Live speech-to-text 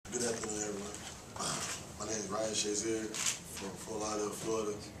Shazier from Fort Lauderdale,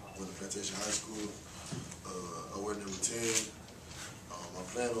 Florida. Went to Plantation High School. I wear number 10. I'm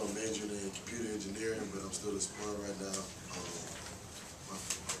planning on majoring in computer engineering, but I'm still exploring right now.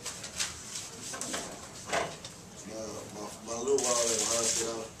 My little while at Ohio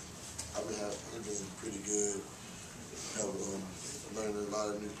State, I've been pretty good. Learning a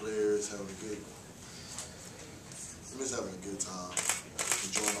lot of new players, having a good time,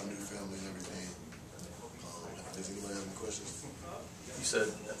 enjoying my new family and everything. Does anybody have any questions? You said,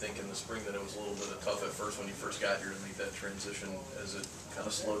 I think in the spring, that it was a little bit tough at first when you first got here to make that transition. Has it kind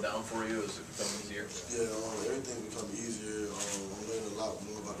of slowed down for you? Has it become easier? Yeah, everything become easier. I'm learning a lot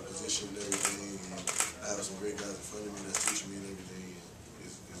more about the position and everything. And I have some great guys in front of me that's teaching me and everything.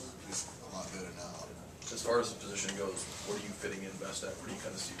 It's a lot better now. As far as the position goes, what are you fitting in best at? Where do you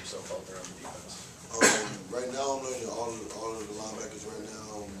kind of see yourself out there on the defense? Right now, I'm learning all of the linebackers right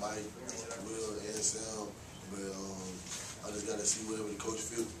now, Mike, Will, and Sam. But I just got to see whatever the coach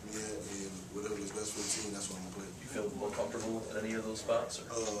fits me at and whatever is best for the team, that's what I'm going to play. You feel more comfortable at any of those spots?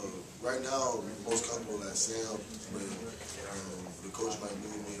 Right now, I'm most comfortable at Sam, but the coach might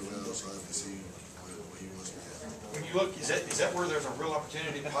move me around so I can see where he wants me at. When you look, is that where there's a real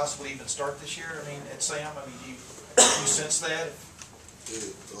opportunity to possibly even start this year? I mean, at Sam, do you sense that?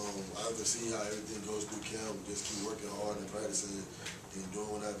 Yeah, I have to see how everything goes through camp. Just keep working hard and practicing and doing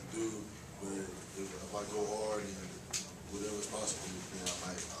what I have to do. But if I go hard and whatever's possible, then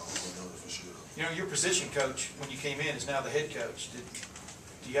I'll know it for sure. You know, your position coach, when you came in, is now the head coach. Do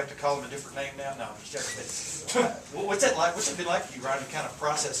you have to call him a different name now? No, I'm just joking. What's that like? What's it been like for you, Ryan, to kind of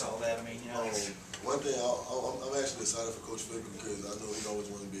process all that? I mean, you know. One thing, I'm actually excited for Coach Fickle because I know he always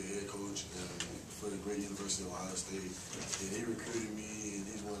wanted to be a head coach for the great University of Ohio State. And he recruited me, and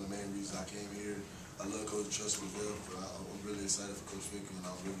he's one of the main reasons I came here. I love Coach Trust with them, but I'm really excited for Coach Fickle, and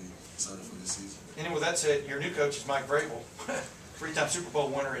I'm really excited for this season. And then with that said, your new coach is Mike Vrabel, three-time Super Bowl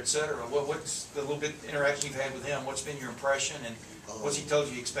winner, etc. What's the little bit interaction you've had with him? What's been your impression, and what's he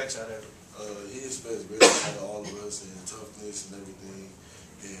told you he expects out of it? He expects great out of all of us, and toughness and everything,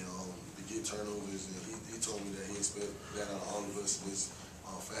 and to get turnovers. And he told me that he expects that out of all of us in this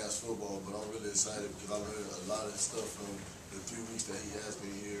fast football. But I'm really excited because I learned a lot of stuff from the 3 weeks that he has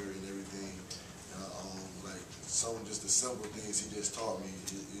been here and everything. Like just the simple things he just taught me,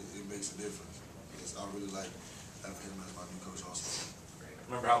 it makes a difference. I really like having him as my new coach also.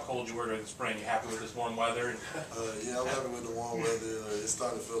 Remember how cold you were during the spring? You happy with this warm weather? Yeah, I'm happy with the warm weather. It's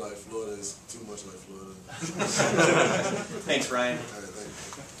starting to feel like Florida. It's too much like Florida. Thanks, Ryan. All right, thank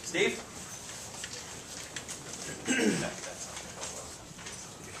you. Steve?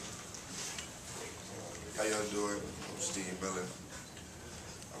 How y'all doing? I'm Steve Miller.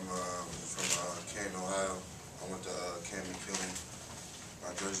 I'm from Canton, Ohio. I went to Camden Killing.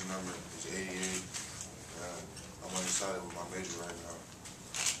 My jersey number is 88. I'm undecided with my major right now.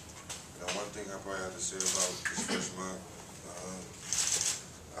 One thing I probably have to say about this first month,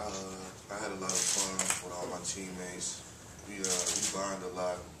 I had a lot of fun with all my teammates. We bond a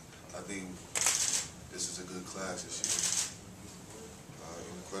lot. I think this is a good class this year.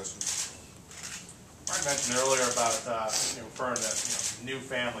 Any questions? Ryan mentioned earlier about referring to new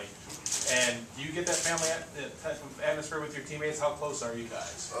family, and do you get that family atmosphere with your teammates? How close are you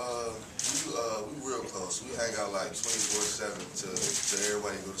guys? We real close. We hang out like 24/7 till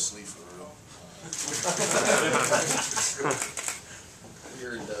everybody go to sleep for real.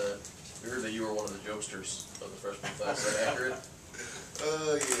 We heard that you were one of the jokesters of the freshman class. Is that accurate?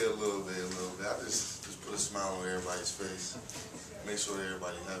 Yeah, a little bit. I just put a smile on everybody's face. Make sure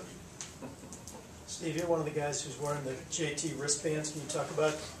everybody's happy. Steve, you're one of the guys who's wearing the JT wristbands. Can you talk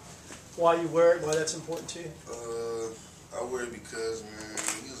about why you wear it, why that's important to you? I wear it because, man,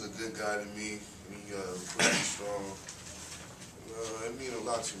 he was a good guy to me. He recruited me strong. It means a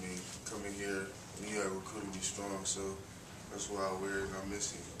lot to me coming here. He recruited me strong, so that's why I wear it, and I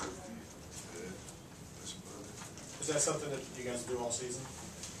miss him. Yeah, that's about it. Is that something that you guys do all season?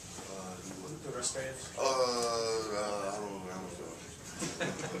 The wristbands? I don't know.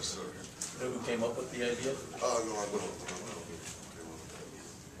 Who came up with the idea? No, I don't.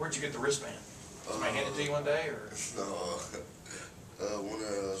 Where'd you get the wristband? Somebody handed it to you one day, or? No,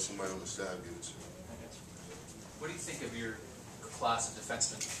 somebody on the staff gave it to me. What do you think of your class of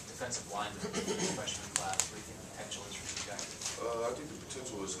defensive linemen, freshman class? What do you think the potential is for you guys? I think the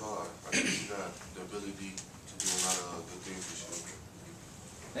potential is high. I think he's got the ability to do a lot of good things this year.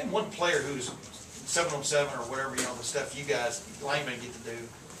 Name one player who's 7-on-7 or whatever, the stuff you guys, linemen, get to do,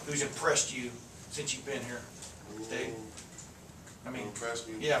 who's impressed you since you've been here, Dave? I mean,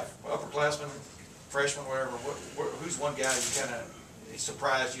 yeah, upperclassmen, freshmen, whatever. Who's one guy you kind of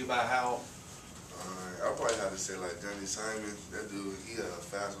surprised you by how I'll probably have to say like Danny Simon. That dude, he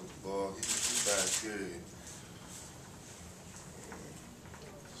fast with the ball. He's fast, period.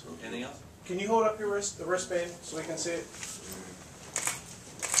 Anything else? Can you hold up your the wristband, so we can see it?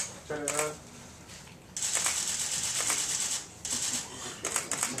 Turn it around.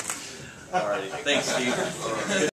 All righty. Thanks, Steve.